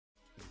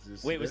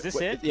Wait, was this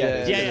it?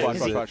 Yeah.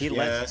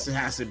 Yes, it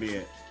has to be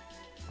it.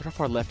 What how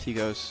far left he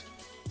goes?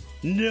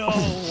 No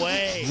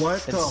way.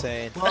 What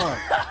Insane. the fuck?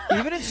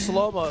 Even in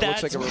slow-mo, it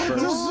looks like a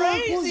reverse.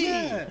 Crazy.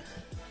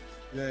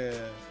 Yeah.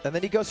 And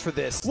then he goes for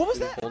this. What was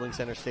that? Holding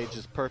center stage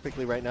just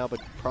perfectly right now, but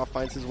Prof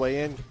finds his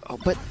way in. Oh,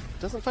 but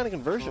doesn't find a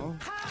conversion.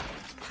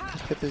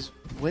 Pip is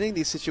winning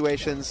these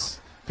situations.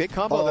 Big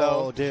combo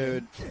though.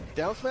 Dude.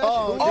 Down smash.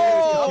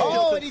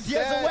 Oh, and he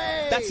gets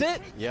away. That's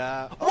it?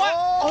 Yeah. What?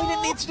 Oh, he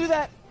didn't need to do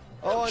that.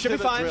 Oh, Should be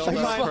fine. drill. Should be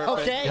That's fine.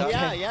 perfect. Okay,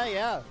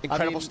 yeah.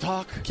 Incredible I mean,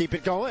 stock. Keep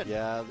it going.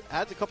 Yeah,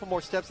 adds a couple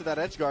more steps to that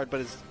edge guard, but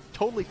is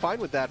totally fine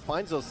with that.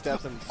 Finds those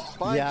steps and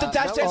fine. Yeah. The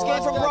dash dance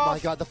game from Oh Prof. my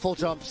god, the full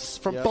jumps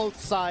from Yep.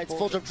 both sides.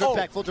 Full jump, drip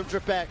back, full jump,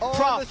 drip back. Oh,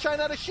 Prof. let's try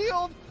out a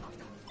shield.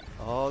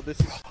 Oh, this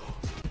is.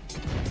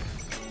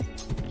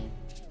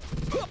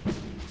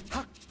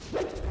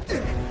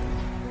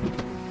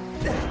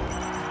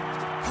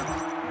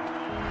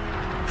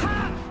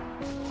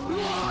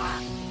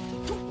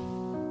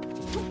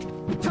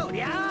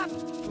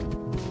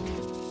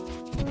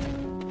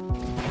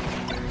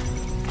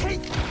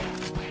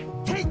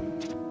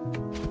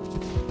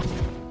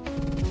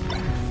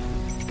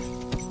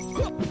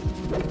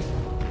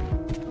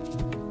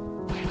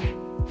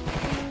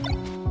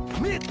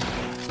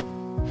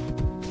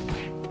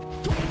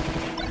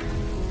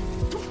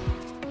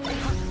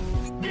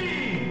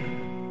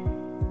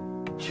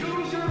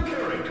 Choose your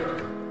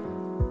character.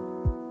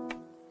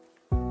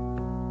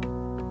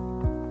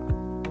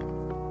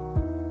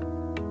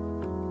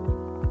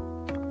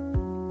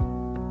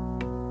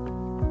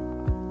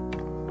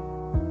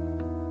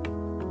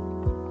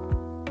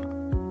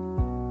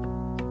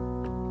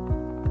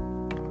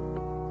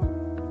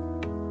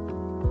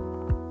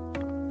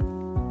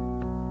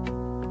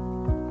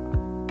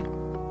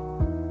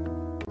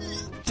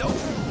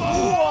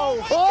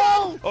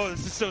 Oh,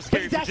 this is so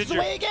scary for Dashes Ginger.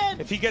 away again.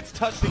 If he gets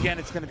touched again,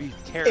 it's going to be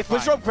terrifying. If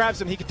Wizrobe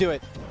grabs him, he could do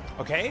it.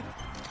 Okay.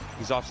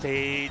 He's off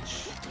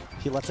stage.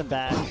 He lets him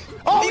back.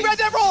 Oh, he read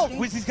that roll.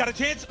 Wizzy's got a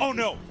chance. Oh,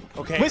 no.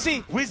 Okay.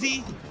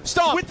 Wizzy.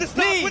 Stop. With the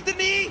Stop knee. with the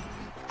knee.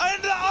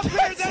 And the up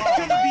there. That's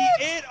going to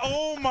be it.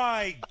 Oh,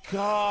 my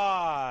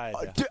God.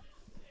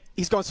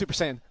 He's going Super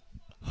Saiyan.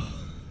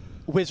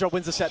 Wizrobe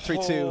wins the set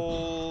 3-2.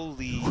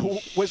 Holy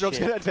Wizrobe's shit.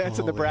 going to advance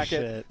in the Holy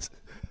bracket. shit.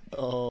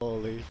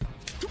 Holy.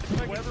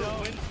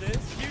 Whoever wins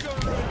this, you go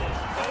ruin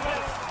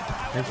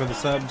it. And for the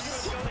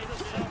subs.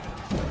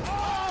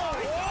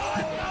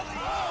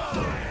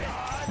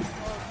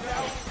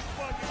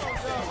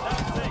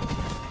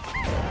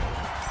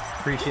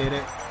 Appreciate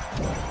it.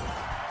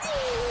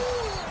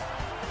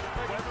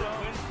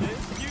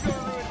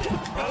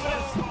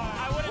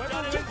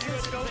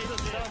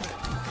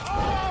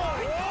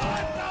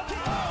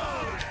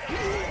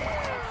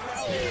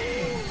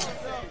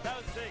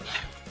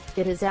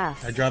 Get his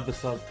ass. I dropped the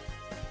sub.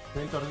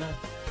 Think on that.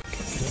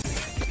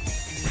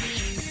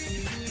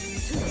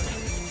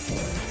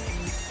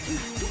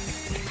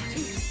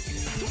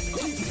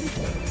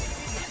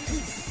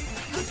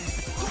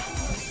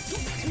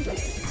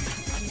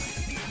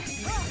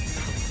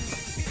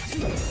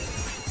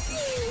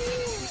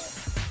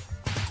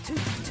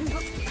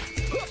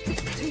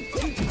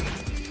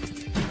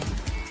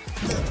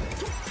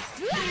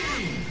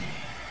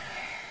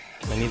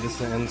 I need this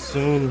to end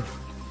soon.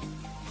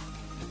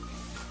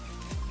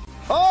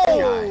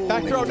 Oh!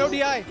 Back throw, no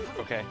DI.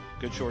 Okay,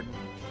 good Jordan.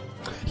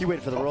 He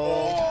waited for the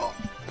roll.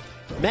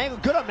 Mango,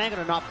 good on Mango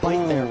to not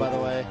bite there, by the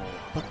way.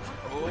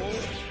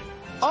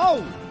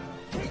 Oh!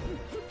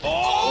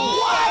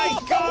 Oh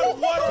my God!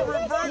 What a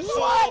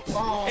reversal! What?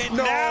 And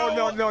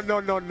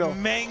No.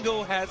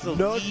 Mango has a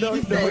No, lead. no.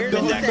 Where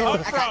did that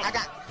come from? I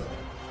got.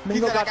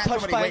 Mango got touched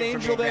somebody by an waiting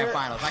angel for me in there. grand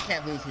finals. I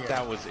can't lose here.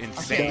 That was I can't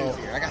insane. lose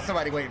here. I got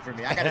somebody waiting for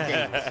me. I got a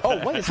game. Oh,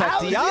 what is that How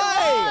is he DI?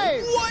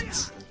 alive?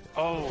 What?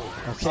 Oh,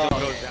 Okay. still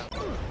goes down.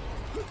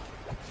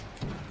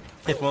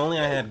 If only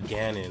I had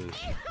Ganon.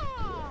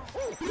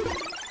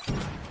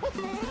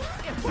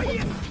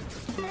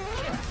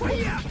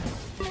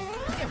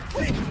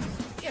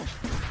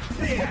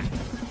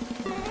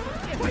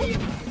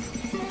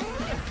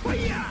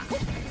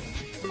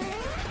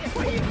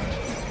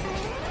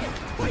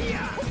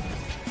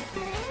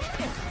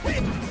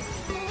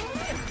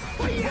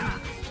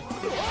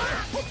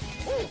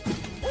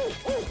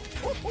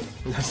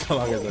 That's how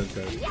long as those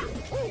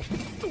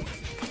goes.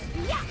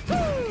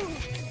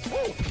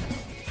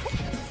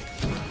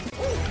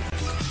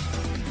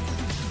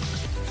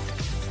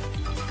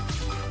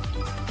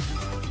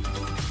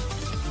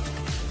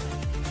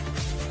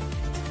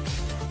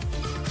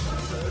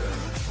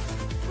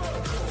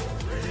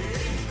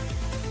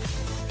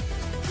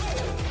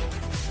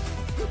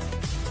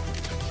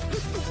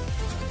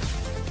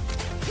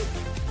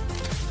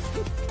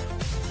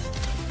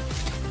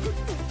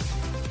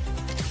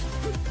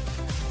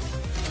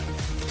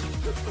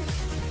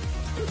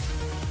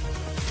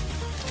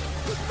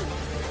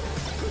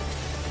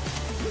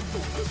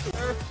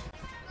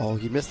 Oh,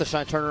 he missed the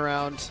shine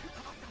turnaround.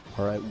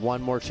 All right,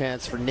 one more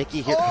chance for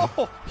Nikki here.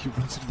 Oh! He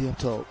runs into the up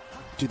tilt.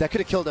 Dude, that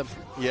could have killed him.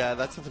 Yeah,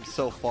 that sent him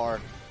so far.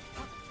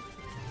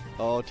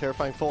 Oh,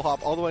 terrifying full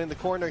hop all the way in the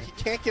corner. He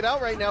can't get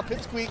out right now.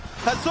 Pipsqueak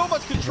has so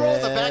much control.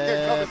 The back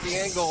air covers the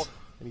angle,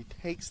 and he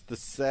takes the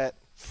set.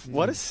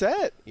 What a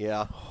set.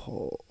 Yeah.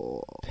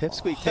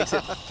 Pipsqueak takes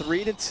it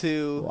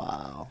 3-2.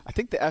 Wow. I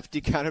think the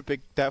FD counter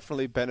pick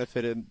definitely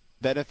benefited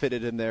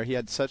him there. He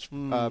had such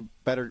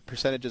better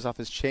percentages off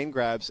his chain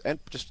grabs and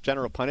just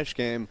general punish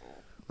game.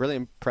 Really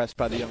impressed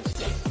by the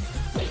youngster.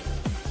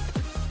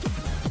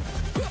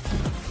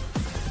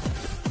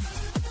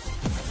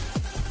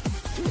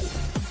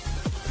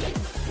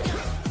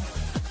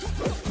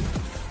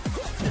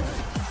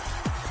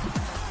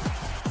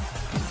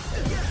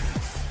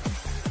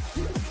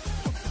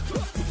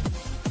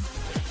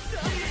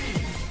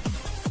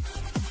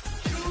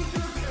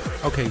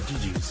 Okay,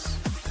 GG's.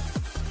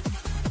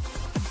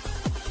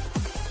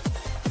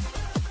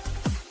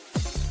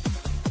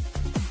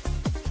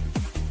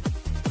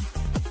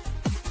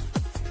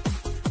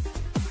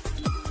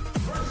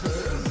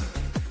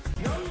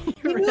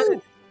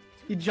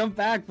 He jumped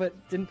back, but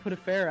didn't put a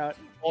fair out.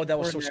 Oh, that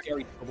was so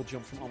scary. Double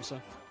jump from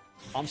Amsa.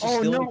 Amsa's Oh,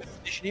 still no. in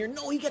position here.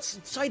 No, he gets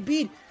side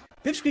beat.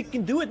 Pipsqueak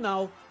can do it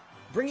now.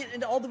 Bring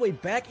it all the way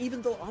back,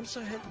 even though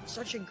Amsa had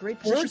such a great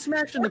position. Forward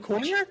smash in the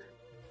corner?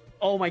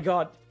 Oh my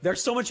god,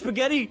 there's so much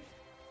spaghetti.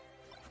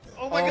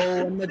 Oh my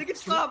god, make it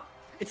stop.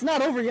 It's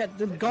not over yet.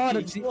 The god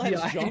He of still has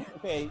DI. jump.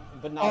 Okay,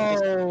 but now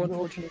Oh,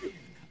 unfortunately.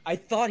 I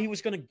thought he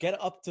was gonna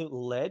get up to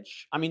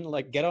ledge. I mean,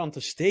 like get onto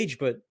stage,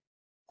 but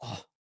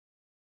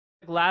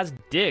last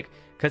dick,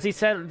 because he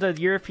said the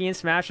European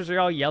smashers are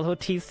all yellow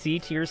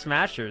TC tier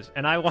smashers,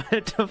 and I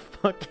wanted to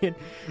fucking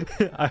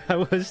I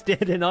was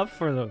standing up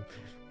for them,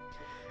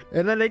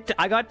 and then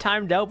I got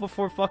timed out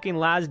before fucking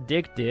last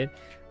dick did.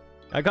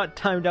 I got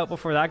timed out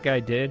before that guy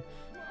did.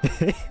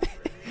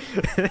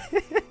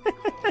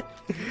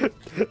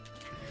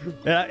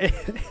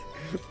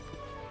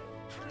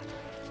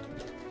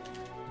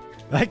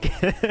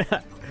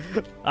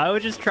 I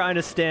was just trying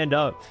to stand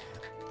up.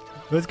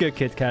 What's good,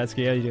 Kid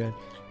Kasky? How you doing?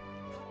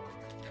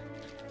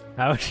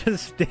 I was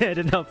just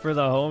standing up for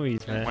the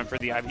homies, man. Went for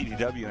the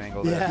IBDW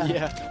angle there.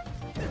 Yeah.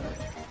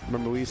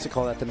 Remember, we used to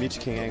call that the Meech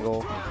King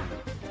angle.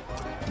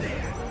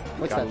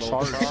 What's that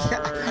charge?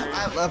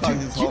 I love how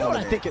he's You know what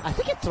I holding think? I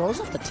think it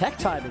throws off the tech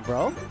timing,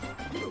 bro.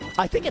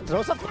 I think it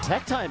throws off the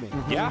tech timing.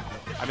 Yeah.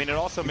 I mean, it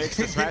also makes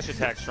the smash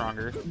attack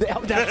stronger.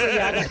 That's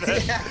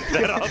it.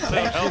 That also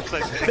helps,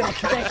 I think.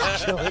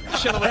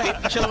 Thanks,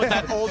 chilling with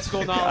that old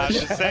school I knowledge.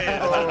 was just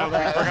saying.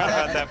 I forgot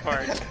about that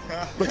part.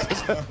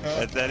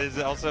 That is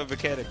also a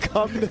mechanic.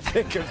 Come to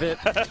think of it.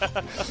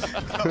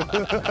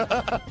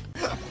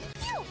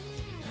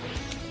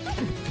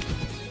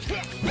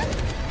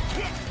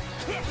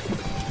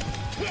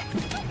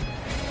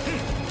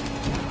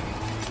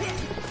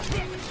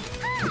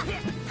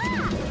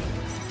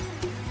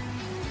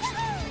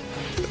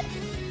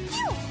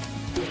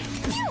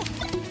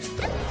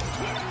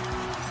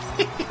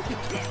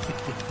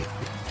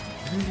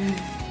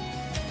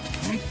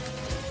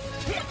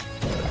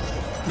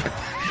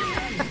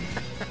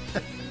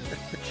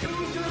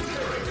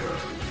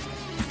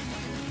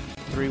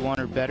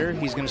 or better,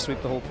 he's going to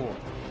sweep the whole pool.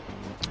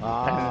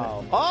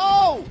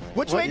 Oh!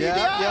 Which way do you go?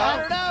 I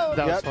don't know.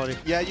 That was funny.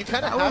 Yeah, you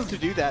kind of have to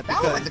do that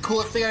That was like because the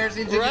coolest thing I've ever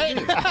seen Jimmy Right?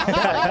 do.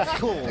 That's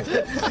cool.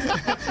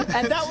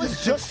 And that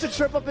was just to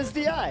trip up his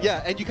DI.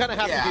 yeah, and you kind of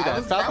have Yeah, to do that.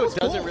 that Falco was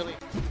doesn't cool. really.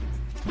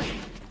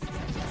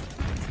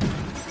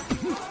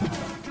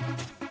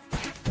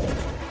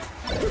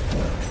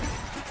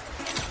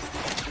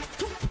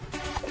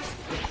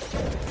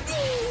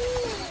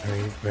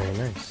 Very, very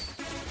nice.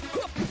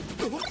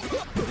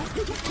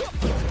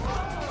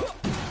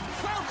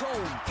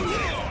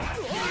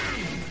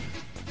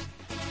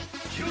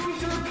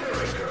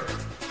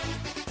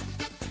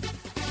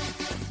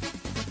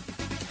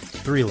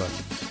 Three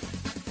left.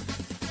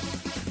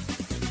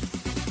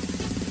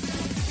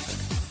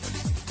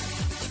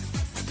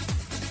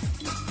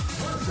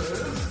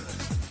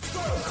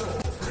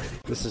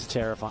 This is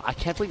terrifying. I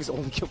can't believe he's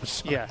only killed with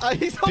shot. Yeah.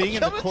 He's Being in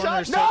the coming corner,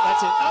 shot. so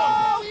that's it.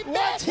 Oh, he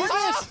What?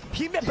 missed!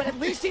 He missed, but at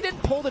least he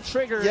didn't pull the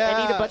trigger Yeah.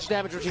 and eat a bunch of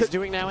damage, which he's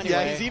doing now anyway.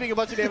 Yeah, he's eating a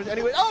bunch of damage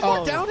anyway. Oh,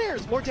 more down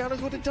airs. More down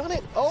airs would have done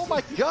it. Oh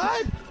my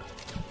god.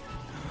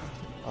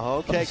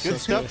 Okay, good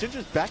stuff.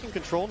 Ginger's back in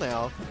control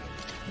now.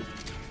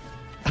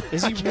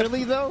 Is he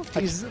really, though?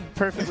 He's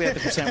perfectly at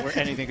the percent where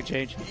anything could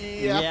change.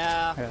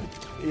 Yeah.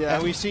 Yeah.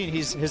 And we've seen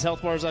his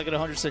health bar is like at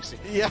 160.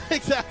 Yeah,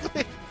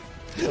 exactly.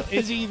 So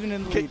is he even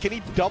in the lead? Can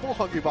he double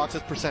Hungry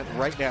Box's percent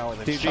right now and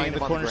then Dude, being shine in the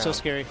him on corner is so ground?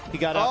 scary. He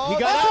got up. Oh, He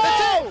got up.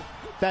 that's it.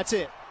 That's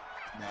it.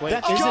 Wait,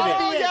 That's is it gotta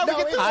it? be it. Yeah, we No,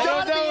 get it's this. I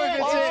gotta don't know be if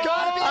it. it's It's it.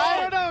 gotta be I it.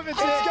 don't know if it's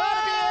It's it.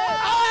 gotta be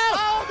it.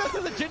 Oh, this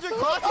is a Ginger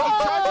clutch. He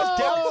charges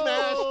down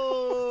smash.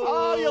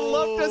 Oh, you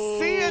love to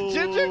see it.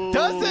 Ginger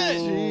does it.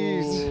 Jeez.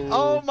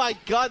 Oh my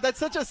god, that's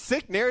such a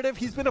sick narrative.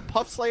 He's been a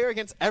Puff Slayer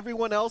against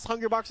everyone else.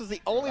 Hungrybox is the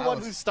only one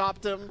who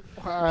stopped him.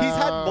 He's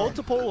had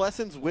multiple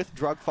lessons with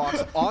Drug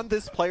Fox on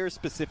this player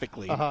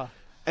specifically.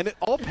 And it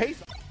all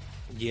pays.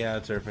 Yeah,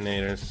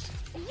 Turfinators.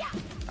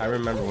 I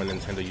remember when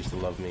Nintendo used to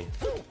love me.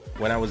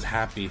 When I was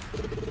happy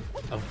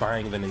of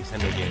buying the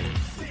Nintendo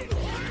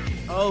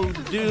game. Oh,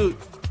 dude.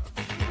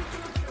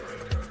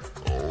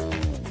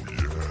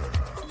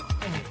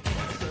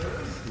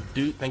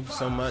 Dude, thank you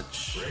so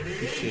much.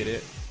 Appreciate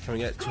it. Can we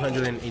get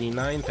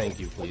 289? Thank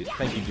you, please.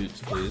 Thank you,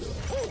 dudes, please.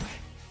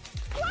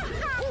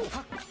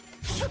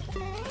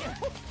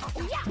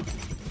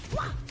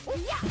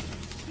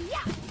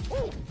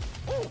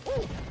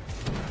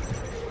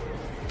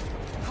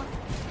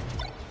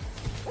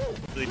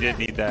 Really did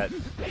need that.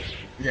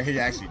 Yeah, he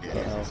actually did.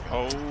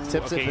 Oh,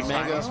 Tips okay, it for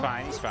Mango. he's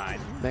fine. He's fine.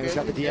 Mango's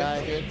got the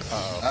DI.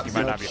 Uh-oh, he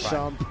might not be fine.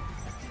 Jump.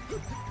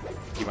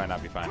 He might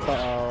not be fine.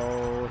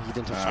 Uh-oh, he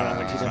didn't touch ground.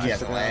 He didn't touch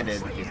the ground.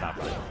 He's not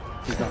fine.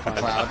 He's not fine.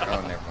 Cloud.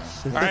 Oh, never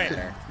mind. All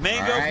right,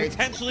 Mango All right.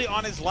 potentially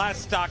on his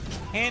last stock.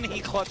 Can he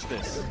clutch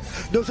this?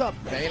 No jump.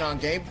 Zane on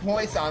game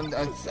points, on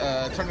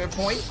tournament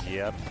point.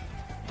 Yep.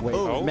 Wait,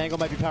 Oh. Mango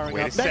might be powering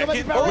Wait a up. Mango might be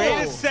second. powering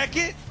Wait up. a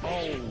second.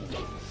 Oh.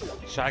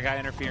 Shy Guy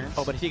interference.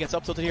 Oh, but if he gets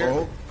up tilted here,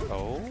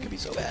 Oh. could be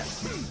so bad.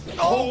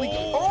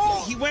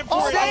 Oh, he went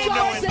for it. that's Oh,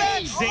 no, insane.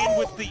 and Zane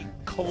with the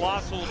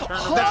colossal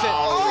turnaround. That's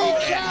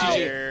it.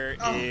 And there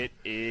it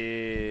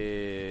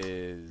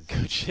is.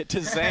 Good shit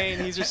to Zane.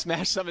 He's your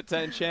Smash Summit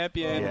 10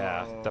 champion.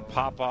 Yeah, the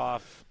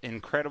pop-off,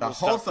 incredible The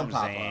stuff wholesome from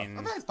pop-off. Zane.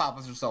 I thought his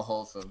pop-offs are so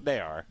wholesome. They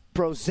are.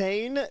 Bro,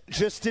 Zane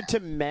just did to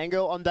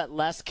Mango on that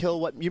last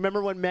kill. What you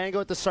remember when Mango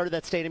at the start of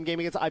that stadium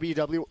game against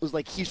IBW was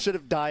like he should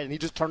have died and he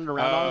just turned it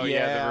around on him?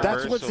 yeah, the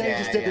That's what Zane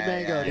just did to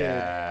Mango, dude.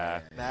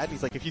 Yeah. Mad.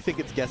 He's like, if you think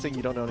it's guessing,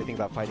 you don't know anything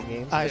about fighting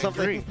games. I or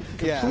something. agree.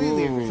 Yeah.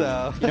 Completely.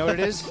 So You know what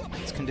it is?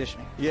 It's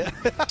conditioning. yeah.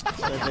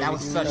 That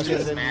was such a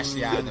good smash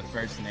out of the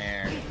first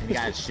nair. And he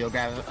got a shield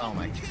grab. Oh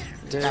my god.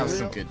 That was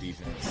some good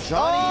defense.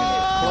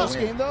 Close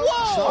game though.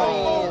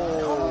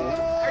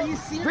 Are you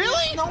serious?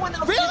 Really? No one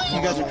else Really?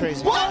 You guys are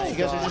crazy. What? You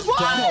guys are just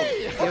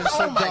Why? dumb. You're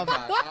so Oh my dumb.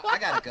 god. I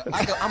gotta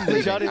go. I'm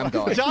leaving. Johnny, I'm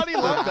going. Johnny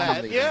loved I'm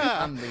that. leaving.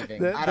 Yeah. I'm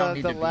leaving. I don't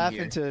need The to be laughing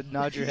here. to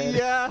nod your head.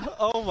 Yeah.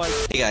 Oh my.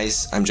 Hey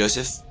guys, I'm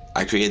Joseph.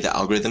 I created the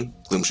algorithm,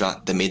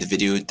 Gloomshot, that made the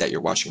video that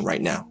you're watching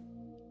right now.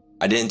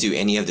 I didn't do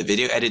any of the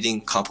video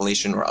editing,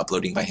 compilation, or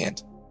uploading by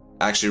hand.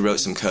 I actually wrote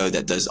some code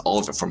that does all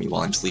of it for me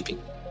while I'm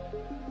sleeping.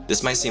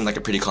 This might seem like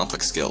a pretty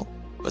complex skill,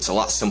 but it's a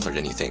lot simpler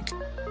than you think.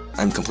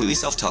 I'm completely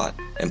self-taught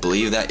and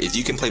believe that if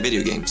you can play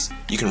video games,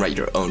 you can write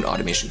your own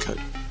automation code.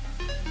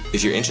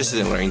 If you're interested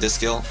in learning this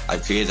skill,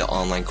 I've created an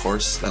online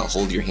course that'll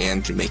hold your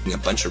hand through making a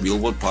bunch of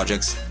real-world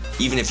projects,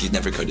 even if you've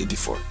never coded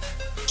before.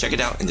 Check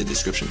it out in the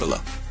description below.